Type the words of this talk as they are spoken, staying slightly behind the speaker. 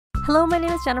Hello, my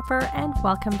name is Jennifer, and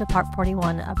welcome to part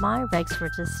 41 of my Regs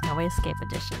Ridges Snowy Escape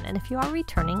Edition. And if you are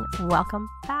returning, welcome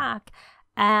back.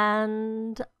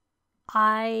 And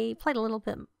I played a little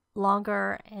bit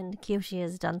longer, and Kiyoshi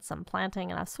has done some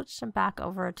planting, and I've switched him back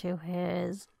over to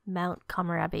his Mount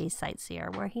Komorebi sightseer,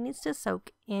 where he needs to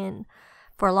soak in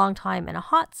for a long time in a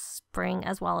hot spring,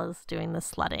 as well as doing the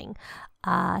sledding.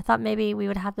 I thought maybe we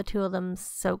would have the two of them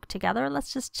soak together.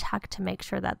 Let's just check to make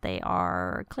sure that they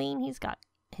are clean.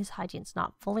 His hygiene's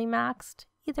not fully maxed,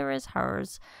 either is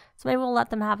hers. So maybe we'll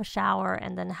let them have a shower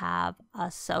and then have a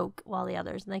soak while the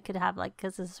others, and they could have, like,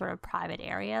 because this is sort of a private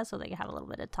area, so they can have a little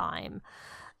bit of time,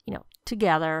 you know,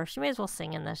 together. She may as well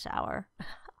sing in the shower.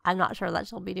 I'm not sure that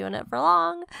she'll be doing it for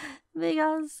long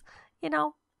because, you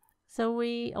know,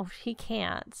 he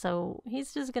can't. So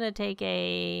he's just going to take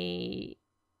a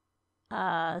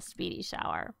speedy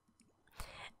shower.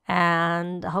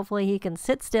 And hopefully he can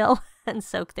sit still and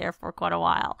soak there for quite a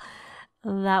while.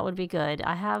 That would be good.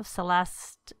 I have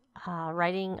Celeste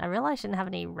writing. I realized she didn't have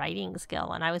any writing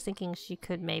skill, and I was thinking she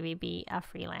could maybe be a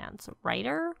freelance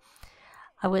writer.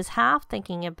 I was half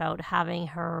thinking about having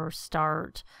her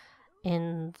start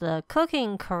in the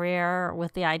cooking career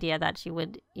with the idea that she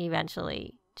would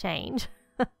eventually change.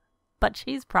 But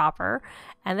she's proper,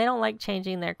 and they don't like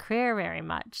changing their career very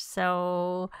much.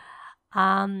 So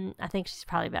I think she's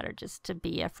probably better just to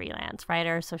be a freelance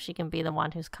writer, so she can be the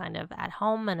one who's kind of at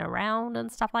home and around and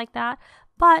stuff like that.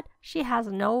 But she has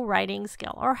no writing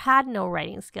skill, or had no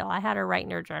writing skill. I had her write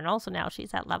in her journal, so now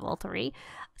she's at level 3.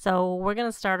 So we're going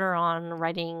to start her on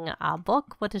writing a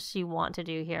book. What does she want to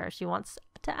do here? She wants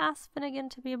to ask Finnegan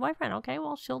to be a boyfriend. Okay,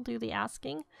 well, she'll do the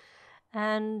asking.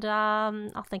 And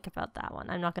I'll think about that one.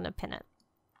 I'm not going to pin it.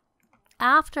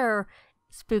 After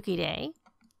Spooky Day,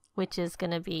 which is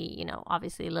going to be, you know,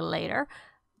 obviously a little later.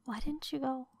 Why didn't you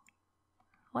go?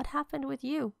 What happened with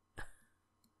you?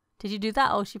 Did you do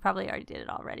that? Oh, she probably already did it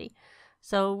already.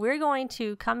 So we're going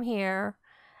to come here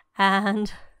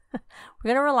and we're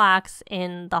going to relax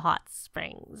in the hot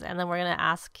springs. And then we're going to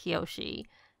ask Kiyoshi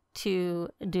to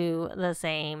do the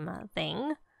same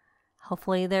thing.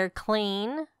 Hopefully they're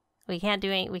clean. We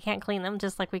can't clean them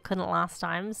just like we couldn't last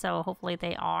time. So hopefully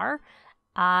they are.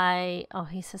 Oh,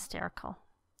 he's hysterical.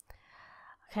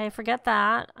 Okay, forget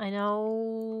that. I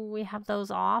know we have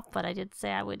those off, but I did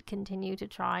say I would continue to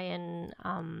try and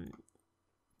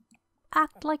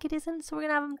act like it isn't. So we're going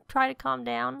to have him try to calm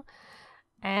down,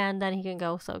 and then he can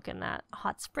go soak in that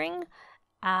hot spring.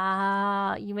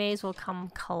 You may as well come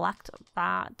collect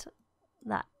that.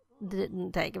 That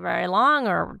didn't take very long,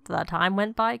 or the time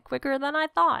went by quicker than I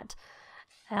thought.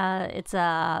 It's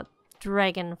a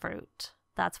dragon fruit.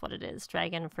 That's what it is,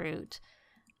 dragon fruit.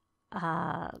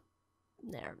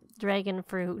 There, dragon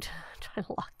fruit. Trying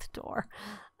to lock the door.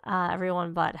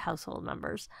 Everyone but household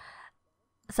members.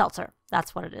 Seltzer.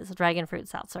 That's what it is. A dragon fruit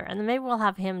seltzer. And then maybe we'll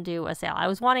have him do a sale. I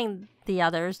was wanting the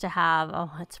others to have.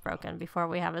 Oh, it's broken. Before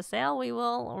we have a sale, we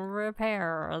will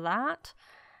repair that.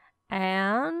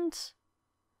 And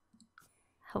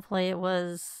hopefully it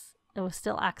was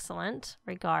still excellent,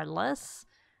 regardless.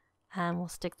 And we'll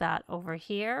stick that over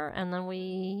here. And then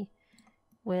we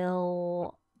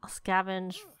will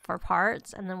scavenge for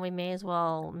parts, and then we may as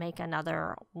well make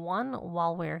another one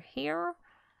while we're here.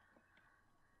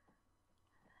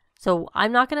 So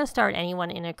I'm not going to start anyone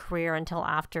in a career until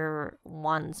after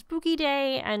 1 Spooky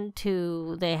Day, and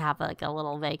 2 they have like a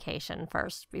little vacation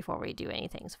first before we do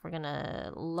anything. So we're going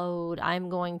to load. I'm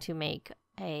going to make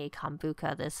a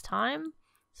kombucha this time,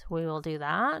 so we will do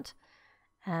that,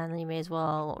 and then you may as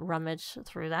well rummage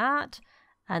through that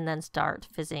and then start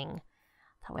fizzing.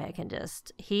 That way I can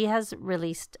he has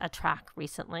released a track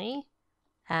recently,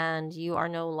 and you are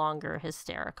no longer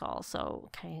hysterical. So,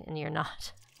 okay, and you're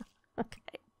not. Okay.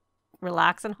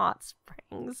 Relax in hot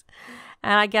springs.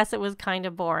 And I guess it was kind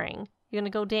of boring. You're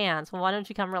going to go dance. Well, why don't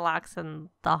you come relax in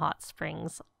the hot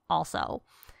springs also?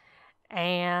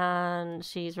 And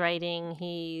she's writing.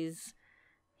 He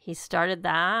started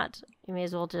that. You may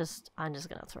as well I'm just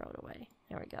going to throw it away.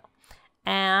 There we go.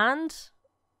 And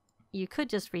you could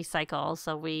just recycle,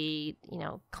 so we, you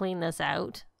know, clean this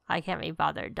out. I can't be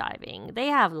bothered diving. They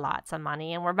have lots of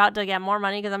money, and we're about to get more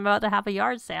money because I'm about to have a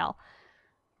yard sale.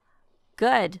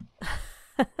 Good.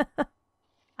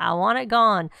 I want it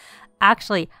gone.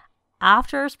 Actually,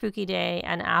 after Spooky Day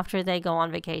and after they go on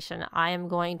vacation, I am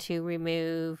going to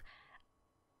remove.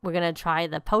 We're going to try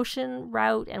the potion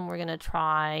route, and we're going to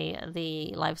try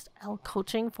the lifestyle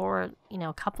coaching for, you know,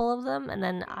 a couple of them. And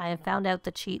then I found out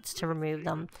the cheats to remove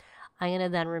them. I'm going to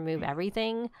then remove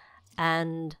everything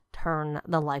and turn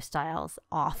the lifestyles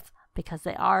off because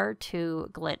they are too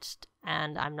glitched,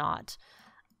 and I'm not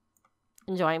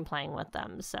enjoying playing with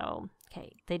them. So,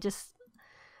 okay, they just...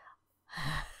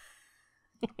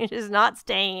 You're just not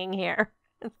staying here.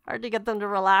 It's hard to get them to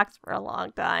relax for a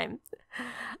long time.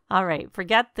 All right,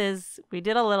 forget this. We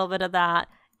did a little bit of that.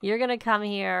 You're going to come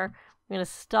here. We're going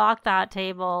to stock that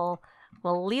table.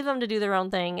 We'll leave them to do their own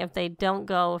thing. If they don't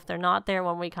go, if they're not there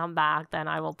when we come back, then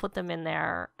I will put them in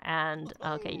there. And,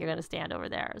 okay, you're going to stand over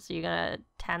there. So you're going to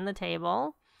tend the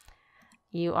table.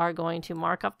 You are going to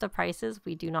mark up the prices.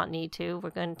 We do not need to. We're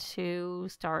going to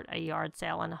start a yard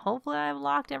sale. And hopefully I've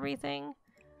locked everything.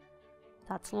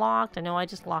 That's locked. I know I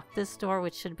just locked this door,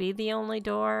 which should be the only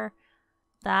door.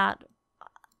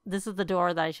 This is the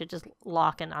door that I should just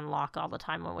lock and unlock all the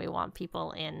time when we want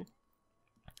people in.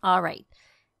 All right.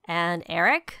 And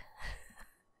Eric,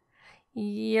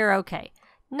 you're okay.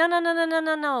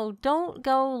 No. Don't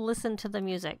go listen to the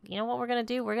music. You know what we're going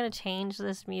to do? We're going to change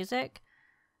this music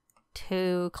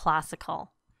to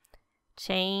classical.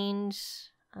 Change,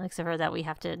 except for that we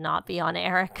have to not be on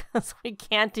Eric, so we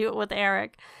can't do it with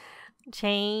Eric.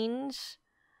 Change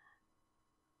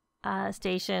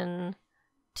station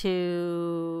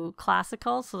to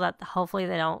classical so that hopefully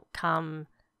they don't come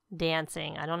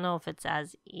dancing. I don't know if it's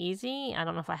as easy. I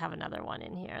don't know if I have another one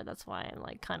in here. That's why I'm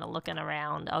like kind of looking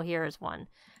around. Oh, here's one.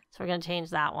 So we're going to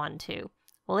change that one too.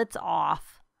 Well, it's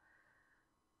off.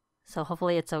 So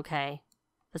hopefully it's okay.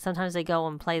 But sometimes they go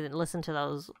and play and listen to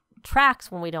those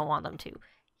tracks when we don't want them to.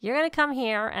 You're going to come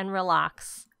here and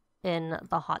relax in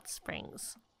the hot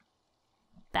springs.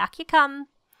 Back you come.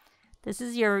 This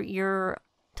is your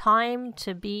time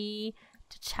to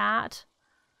chat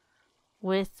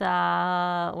with,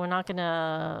 we're not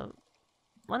gonna,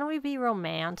 why don't we be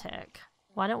romantic?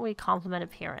 Why don't we compliment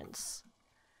appearance?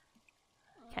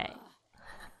 Okay.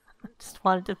 Just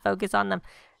wanted to focus on them.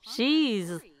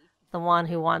 She's the one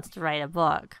who wants to write a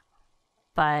book.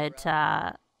 But,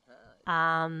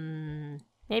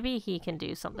 maybe he can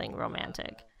do something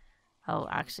romantic. Oh,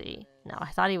 actually, no, I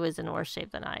thought he was in worse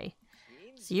shape than I.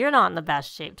 So you're not in the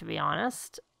best shape, to be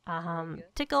honest.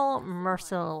 Tickle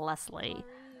mercilessly.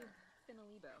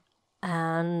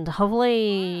 And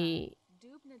hopefully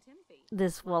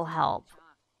this will help.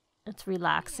 It's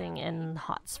relaxing in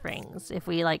hot springs. If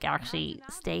we like actually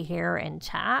stay here and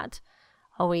chat.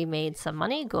 Oh, we made some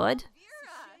money. Good.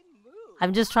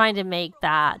 I'm just trying to make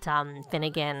that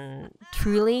Finnegan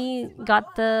truly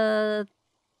got the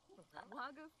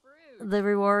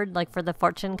reward, like for the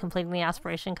fortune, completing the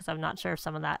aspiration, because I'm not sure if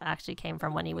some of that actually came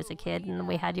from when he was a kid and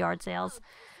we had yard sales.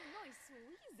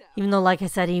 Even though, like I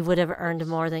said, he would have earned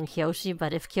more than Kiyoshi,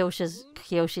 but if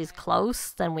Kiyoshi's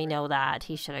close, then we know that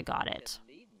he should have got it.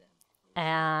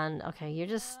 And, okay, you're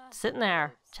just sitting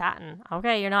there, chatting.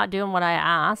 Okay, you're not doing what I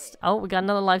asked. Oh, we got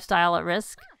another lifestyle at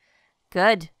risk.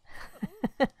 Good.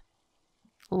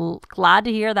 Glad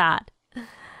to hear that.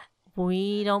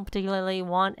 We don't particularly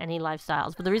want any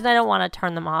lifestyles. But the reason I don't want to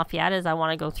turn them off yet is I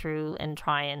want to go through and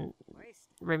try and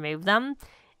remove them.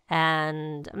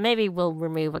 And maybe we'll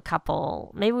remove a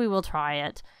couple. Maybe we will try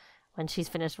it. When she's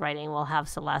finished writing, we'll have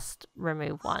Celeste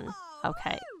remove one.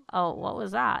 Okay. Oh, what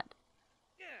was that?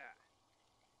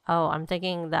 Oh, I'm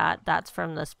thinking that that's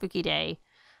from the spooky day.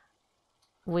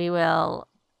 We will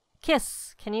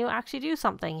kiss. Can you actually do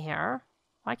something here?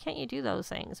 Why can't you do those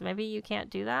things? Maybe you can't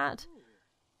do that?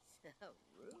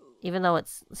 Even though it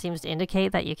seems to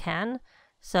indicate that you can.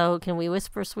 So can we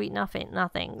whisper sweet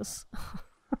nothings?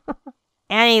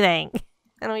 Anything.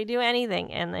 Can we do anything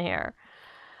in here?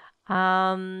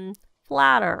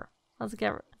 Flatter. Let's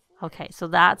get... Okay, so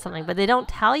that's something. But they don't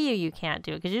tell you can't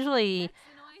do it. Because usually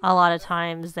a lot of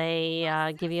times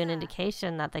they give you an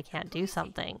indication that they can't do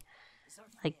something.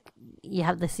 Like you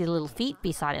have to see little feet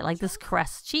beside it. Like this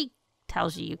caress cheek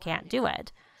tells you can't do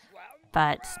it.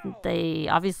 But they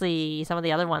obviously, some of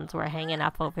the other ones were hanging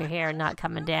up over here, not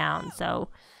coming down. So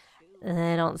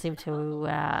they don't seem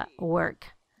to work.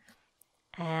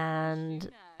 And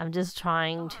I'm just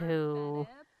trying to,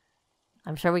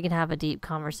 I'm sure we can have a deep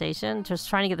conversation. Just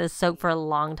trying to get this soaked for a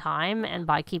long time. And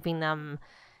by keeping them,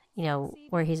 you know,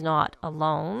 where he's not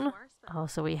alone. Oh,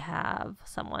 so we have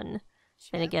someone,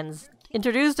 Finnegan's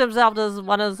introduced himself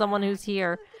as someone who's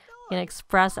here. Can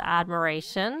express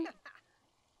admiration.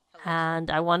 And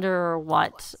I wonder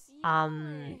what,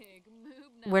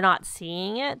 we're not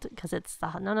seeing it because it's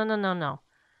the, no.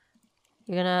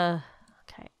 You're gonna,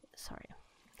 okay, sorry.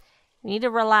 You need to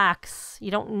relax.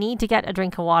 You don't need to get a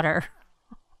drink of water.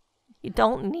 You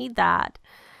don't need that.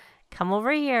 Come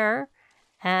over here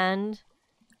and,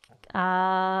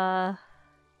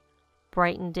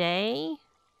 brighten day.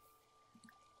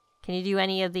 Can you do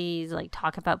any of these, like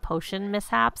talk about potion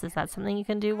mishaps? Is that something you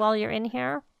can do while you're in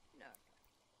here?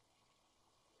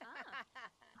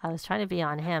 I was trying to be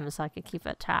on him so I could keep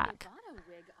a track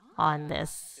on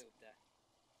this.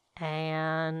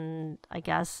 And I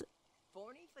guess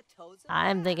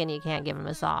I'm thinking you can't give a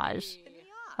massage.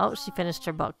 Oh, she finished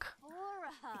her book.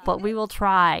 But we will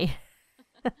try.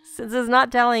 Since it's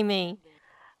not telling me.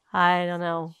 I don't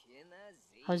know.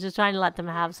 I was just trying to let them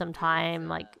have some time,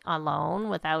 like, alone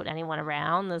without anyone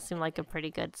around. This seemed like a pretty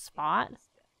good spot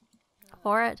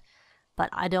for it. But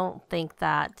I don't think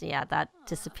that, yeah, that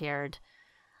disappeared.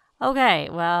 Okay,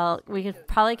 well, we could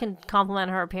probably can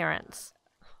compliment her appearance.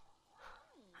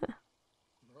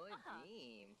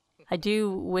 I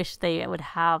do wish they would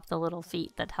have the little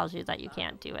feet that tells you that you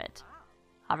can't do it.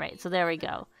 All right, so there we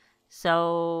go.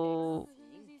 So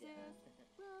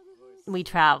we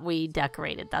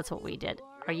decorated. That's what we did.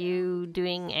 Are you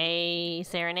doing a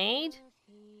serenade?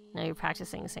 No, you're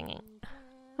practicing singing.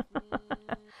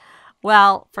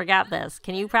 Well, forget this.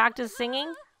 Can you practice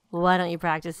singing? Why don't you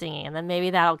practice singing? And then maybe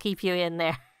that'll keep you in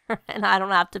there. And I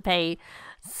don't have to pay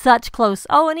such close.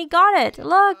 Oh, and he got it.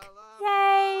 Look.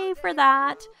 Yay for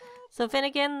that. So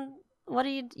Finnegan, what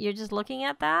are you're just looking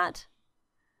at that?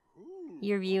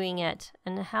 You're viewing it.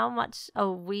 And how much?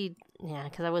 Oh, yeah,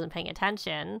 because I wasn't paying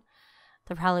attention.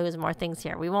 There probably was more things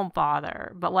here. We won't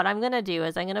bother. But what I'm going to do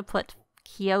is I'm going to put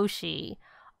Kiyoshi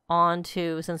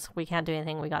onto, since we can't do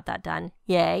anything, we got that done.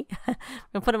 Yay. I'm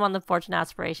going to put him on the Fortune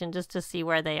Aspiration just to see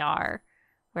where they are,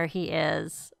 where he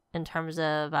is in terms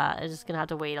of, I'm just going to have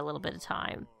to wait a little bit of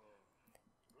time.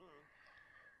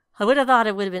 I would have thought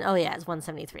it would have been, oh yeah, it's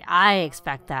 173. I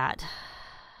expect that.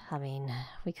 I mean,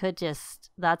 we could just,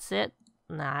 that's it.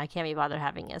 Nah, I can't be bothered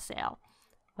having a sale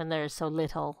when there's so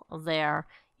little there.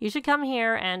 You should come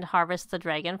here and harvest the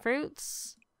dragon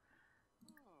fruits.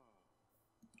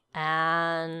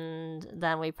 And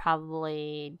then we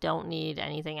probably don't need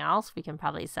anything else. We can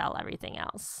probably sell everything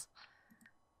else.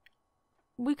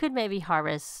 We could maybe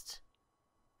harvest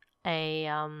a,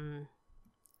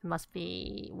 it must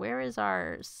be, where is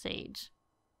our sage?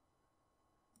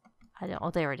 I don't,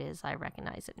 oh, there it is. I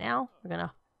recognize it now. We're going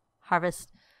to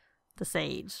harvest the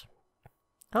sage.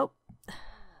 Oh,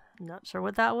 not sure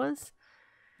what that was.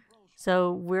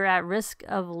 So we're at risk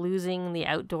of losing the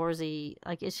outdoorsy,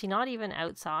 like, is she not even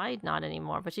outside? Not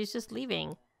anymore, but she's just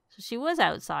leaving. So she was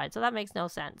outside, so that makes no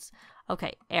sense.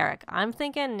 Okay, Eric, I'm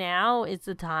thinking now is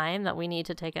the time that we need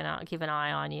to keep an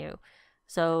eye on you.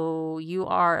 So you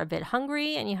are a bit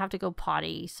hungry and you have to go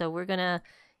potty. So we're going to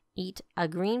eat a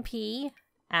green pea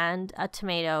and a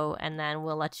tomato, and then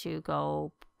we'll let you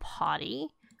go potty,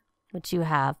 which you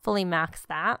have fully maxed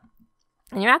that.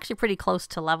 And you're actually pretty close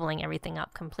to leveling everything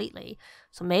up completely.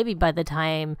 So maybe by the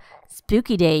time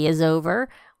Spooky Day is over,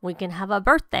 we can have a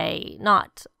birthday.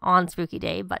 Not on Spooky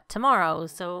Day, but tomorrow.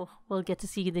 So we'll get to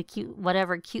see the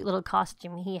whatever cute little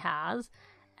costume he has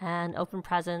and open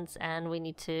presents. And we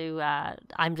need to,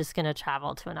 I'm just going to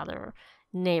travel to another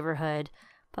neighborhood.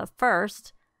 But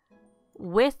first,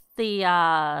 with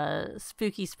the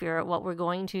spooky spirit, what we're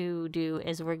going to do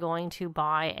is we're going to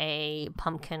buy a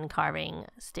pumpkin carving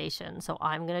station. So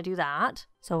I'm going to do that.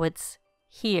 So it's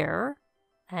here,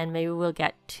 and maybe we'll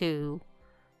get 2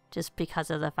 just because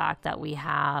of the fact that we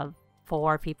have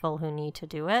 4 people who need to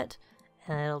do it,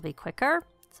 and it'll be quicker.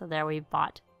 So there we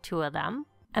bought 2 of them,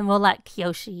 and we'll let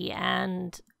Kiyoshi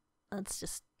and let's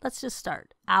just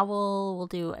start. Owl, we'll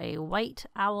do a white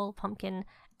owl, pumpkin,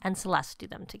 and Celeste do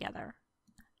them together.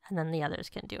 And then the others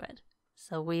can do it.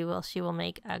 So she will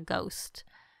make a ghost.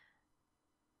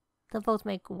 They'll both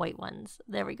make white ones.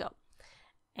 There we go.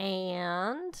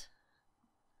 And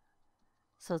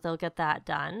so they'll get that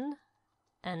done.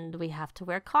 And we have to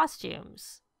wear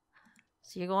costumes.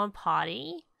 So you're going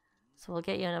potty. So we'll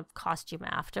get you in a costume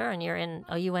after. And you're in,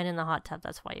 oh, you went in the hot tub.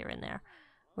 That's why you're in there.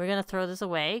 We're going to throw this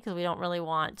away because we don't really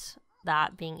want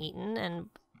that being eaten. And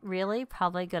really,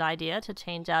 probably a good idea to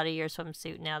change out of your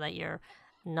swimsuit now that you're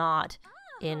not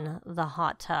in the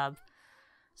hot tub.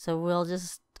 So we'll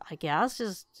just, I guess,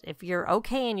 just if you're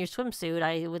okay in your swimsuit,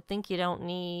 I would think you don't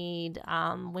need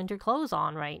winter clothes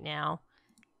on right now.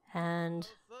 And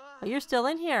oh, you're still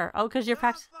in here. Oh, because you're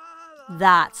practicing.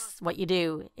 That's what you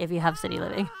do if you have city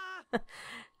living.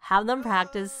 Have them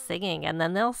practice singing, and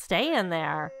then they'll stay in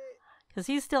there because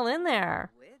he's still in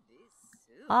there.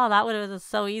 Oh, that would have been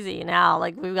so easy. Now,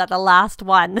 like, we've got the last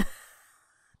one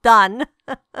done.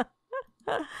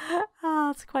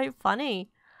 Oh, it's quite funny.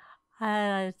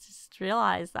 I just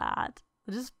realized that.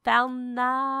 I just found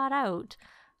that out.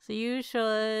 So you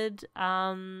should,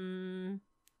 I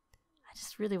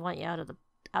just really want you out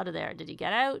of there. Did you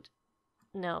get out?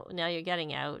 No, now you're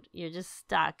getting out. You're just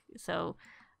stuck. So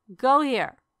go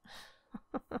here.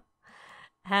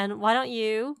 And why don't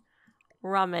you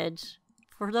rummage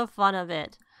for the fun of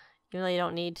it? Even though you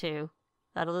don't need to.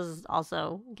 That'll just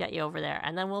also get you over there.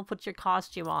 And then we'll put your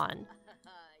costume on.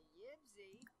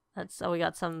 So we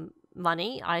got some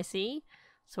money, I see.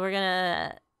 So we're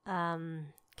gonna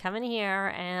come in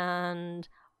here and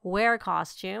wear a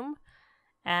costume.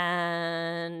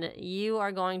 And you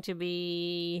are going to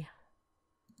be...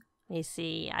 Let me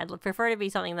see. I'd prefer to be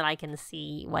something that I can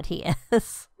see what he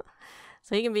is.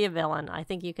 So you can be a villain. I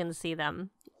think you can see them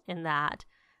in that.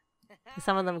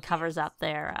 Some of them covers up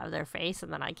their face,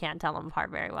 and then I can't tell them apart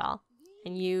very well.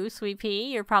 And you, Sweet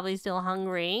Pea, you're probably still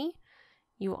hungry.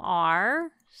 You are.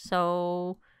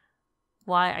 So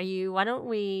why don't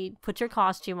we put your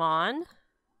costume on?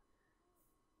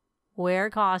 Wear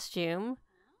costume.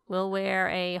 We'll wear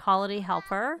a holiday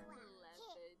helper.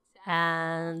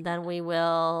 And then we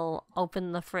will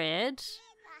open the fridge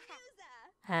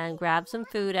and grab some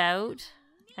food out.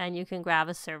 And you can grab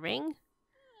a serving.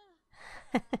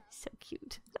 So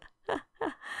cute.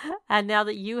 And now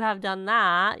that you have done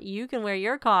that, you can wear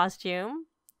your costume.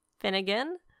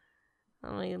 Finnegan.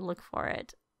 Let me look for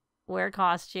it. Wear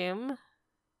costume.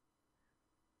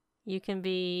 You can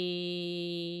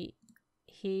be...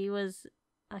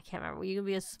 I can't remember. You can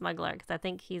be a smuggler because I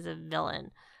think he's a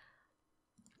villain.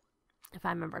 If I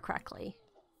remember correctly.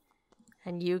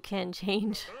 And you can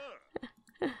change.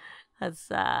 Let's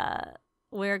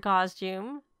wear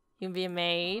costume. You can be a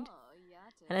maid.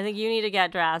 And I think you need to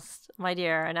get dressed, my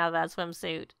dear, and out of that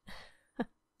swimsuit.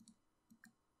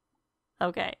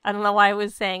 Okay. I don't know why I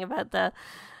was saying about the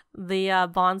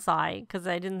bonsai, because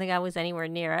I didn't think I was anywhere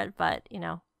near it, but, you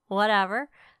know, whatever.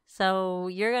 So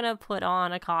you're going to put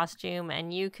on a costume,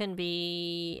 and you can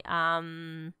be a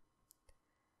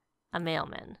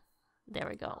mailman. There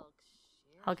we go.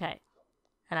 Okay.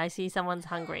 And I see someone's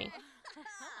hungry.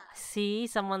 See,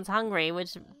 someone's hungry,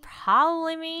 which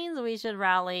probably means we should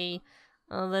rally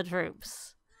the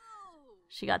troops.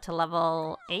 She got to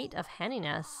level 8 of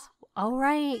handiness. Oh,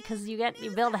 right, because you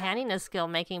build a handiness skill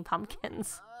making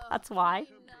pumpkins. That's why.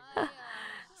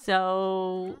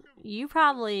 So you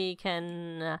probably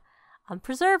can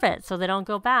preserve it so they don't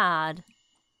go bad.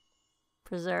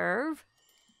 Preserve.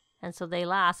 And so they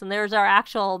last. And there's our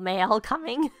actual mail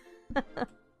coming.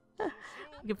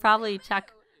 We could probably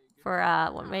check for,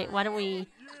 why don't we...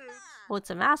 Oh, it's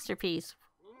a masterpiece.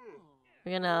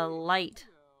 We're gonna light.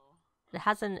 It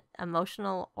has an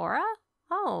emotional aura?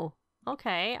 Oh,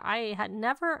 okay. I had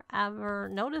never ever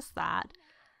noticed that.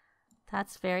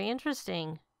 That's very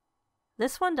interesting.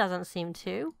 This one doesn't seem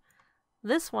to.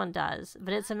 This one does,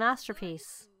 but it's a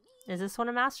masterpiece. Is this one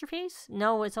a masterpiece?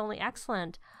 No, it's only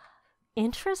excellent.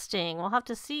 Interesting. We'll have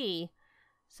to see.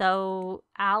 So,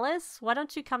 Alice, why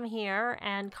don't you come here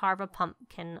and carve a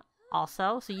pumpkin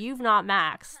also? So you've not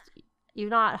maxed. You're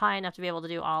not high enough to be able to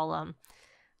do all of them.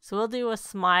 So we'll do a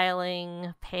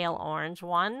smiling pale orange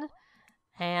one.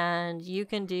 And you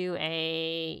can do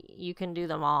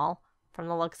them all from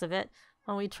the looks of it.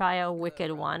 Why don't we try a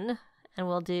wicked one? And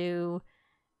we'll do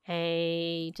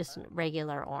just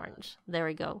regular orange. There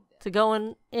we go. To go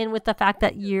in with the fact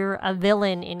that you're a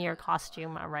villain in your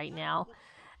costume right now.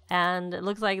 And it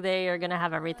looks like they are going to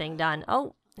have everything done.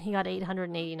 Oh, he got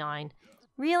 889.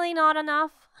 Really not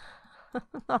enough?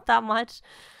 Not that much.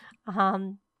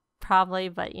 Probably,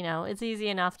 but you know, it's easy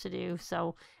enough to do.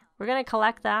 So we're going to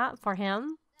collect that for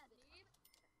him.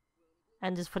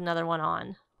 And just put another one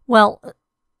on. Well,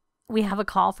 we have a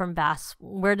call from Bess.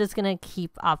 We're just going to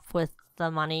keep up with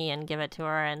the money and give it to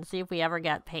her and see if we ever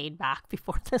get paid back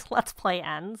before this Let's Play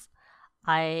ends.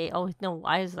 I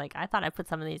thought I put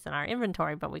some of these in our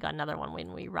inventory, but we got another one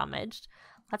when we rummaged.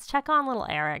 Let's check on little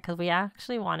Eric, because we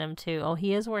actually want him to. Oh,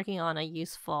 he is working on a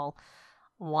useful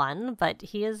one, but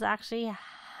he is actually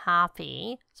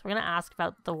happy. So we're going to ask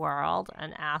about the world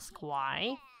and ask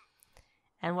why.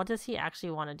 And what does he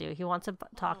actually want to do? He wants to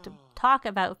talk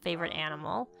about favorite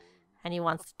animal, and he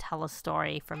wants to tell a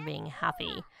story from being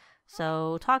happy.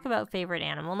 So talk about favorite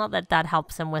animal. Not that that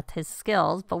helps him with his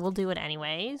skills, but we'll do it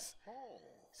anyways.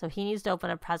 So he needs to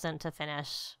open a present to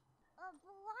finish.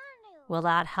 Will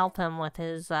that help him with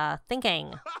his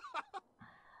thinking?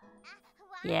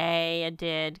 Yay, it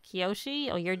did. Kiyoshi,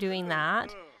 oh, you're doing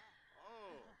that.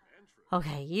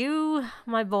 Okay, you,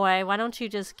 my boy, why don't you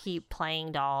just keep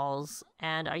playing dolls?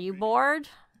 And are you bored?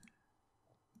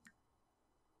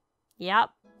 Yep,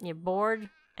 you're bored.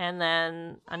 And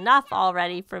then enough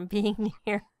already from being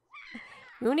here.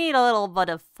 You need a little bit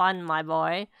of fun, my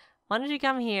boy. Why don't you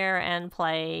come here and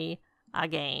play a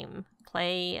game?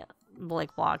 Play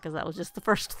Blick Block, because that was just the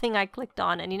first thing I clicked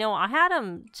on. And you know, I had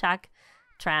him check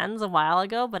trends a while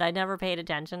ago, but I never paid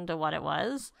attention to what it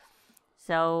was.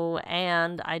 So,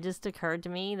 and it just occurred to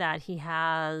me that he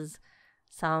has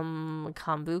some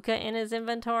kombucha in his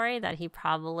inventory that he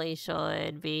probably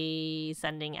should be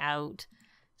sending out.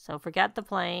 So forget the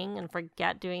playing and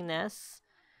forget doing this.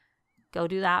 Go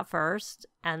do that first,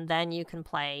 and then you can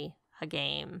play a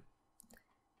game.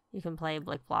 You can play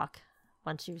Blick Block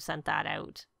once you've sent that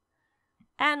out.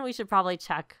 And we should probably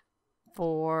check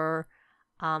for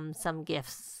some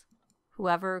gifts.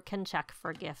 Whoever can check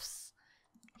for gifts.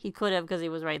 He could have because he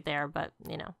was right there, but,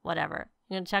 you know, whatever.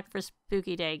 You're going to check for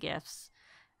Spooky Day gifts.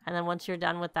 And then once you're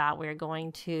done with that, we're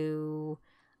going to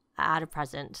add a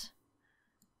present.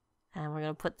 And we're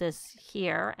going to put this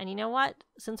here. And you know what?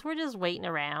 Since we're just waiting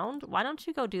around, why don't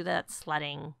you go do that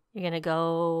sledding? You're going to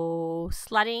go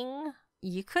sledding.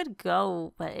 You could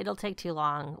go, but it'll take too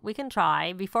long. We can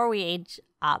try. Before we age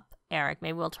up Eric,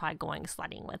 maybe we'll try going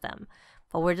sledding with him.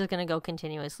 But we're just going to go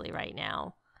continuously right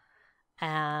now.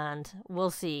 And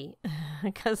we'll see.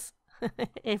 Because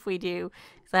if we do,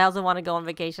 because I also want to go on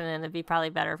vacation, and it'd be probably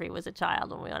better if he was a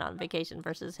child when we went on vacation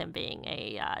versus him being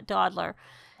a toddler.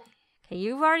 Okay,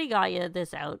 you've already got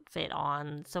this outfit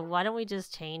on, so why don't we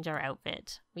just change our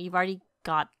outfit? We've already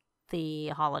got the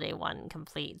holiday one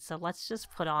complete, so let's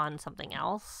just put on something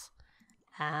else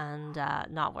and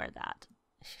not wear that.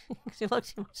 You look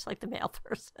too much like the male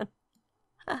person.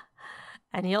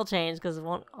 And he'll change because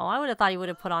I would have thought he would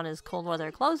have put on his cold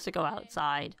weather clothes to go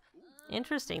outside.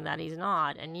 Interesting that he's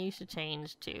not, and you should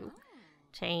change too.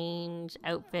 Change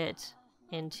outfit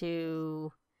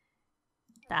into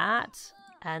that,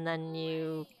 and then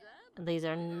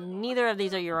neither of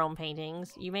these are your own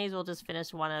paintings. You may as well just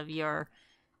finish one of your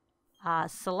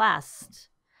Celeste.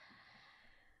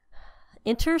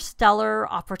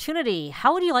 Interstellar opportunity.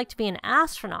 How would you like to be an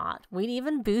astronaut? We'd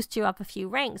even boost you up a few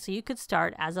ranks, so you could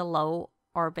start as a low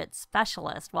orbit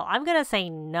specialist. Well, I'm gonna say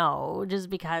no, just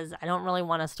because I don't really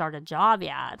want to start a job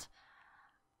yet,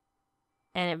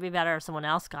 and it'd be better if someone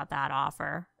else got that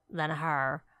offer than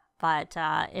her. But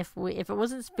if it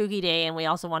wasn't Spooky Day and we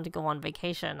also wanted to go on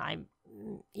vacation,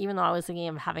 even though I was thinking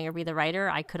of having her be the writer,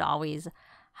 I could always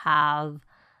have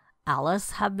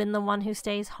Alice have been the one who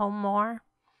stays home more.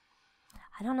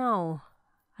 I don't know.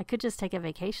 I could just take a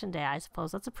vacation day, I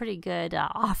suppose. That's a pretty good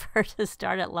offer to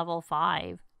start at level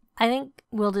 5. I think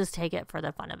we'll just take it for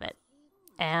the fun of it.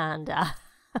 And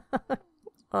well,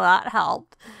 that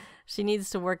helped. She needs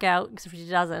to work out, because if she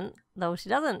doesn't,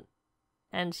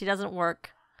 and she doesn't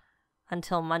work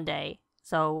until Monday.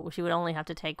 So she would only have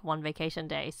to take one vacation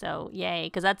day. So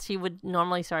yay, because she would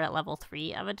normally start at level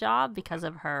 3 of a job because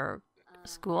of her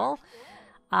school.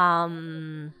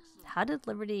 How did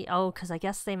Liberty... Oh, because I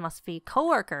guess they must be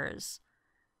coworkers.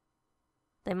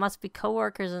 They must be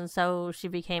coworkers, and so she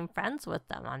became friends with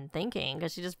them, I'm thinking,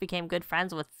 because she just became good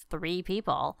friends with 3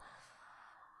 people.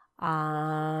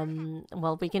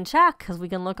 Well, we can check, because we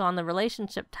can look on the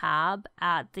relationship tab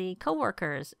at the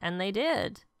coworkers, and they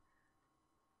did.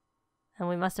 And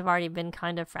we must have already been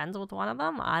kind of friends with one of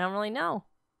them. I don't really know.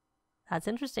 That's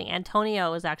interesting.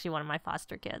 Antonio is actually one of my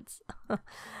foster kids.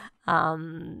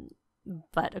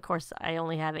 But, of course, I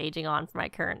only have aging on for my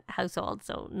current household,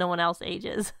 so no one else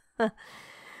ages.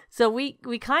 So we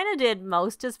kind of did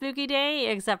most of Spooky Day,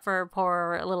 except for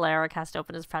poor little Eric has to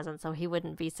open his present, so he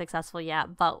wouldn't be successful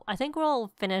yet. But I think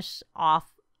we'll finish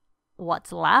off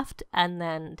what's left and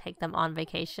then take them on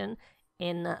vacation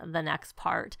in the next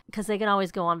part, because they can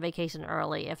always go on vacation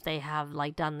early if they have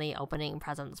done the opening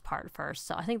presents part first.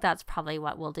 So I think that's probably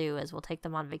what we'll do, is we'll take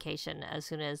them on vacation as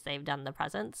soon as they've done the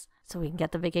presents, so we can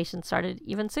get the vacation started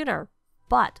even sooner.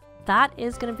 But that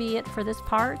is going to be it for this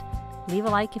part. Leave a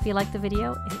like if you like the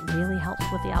video. It really helps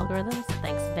with the algorithms.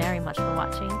 Thanks very much for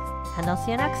watching, and I'll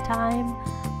see you next time.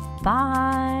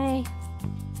 Bye!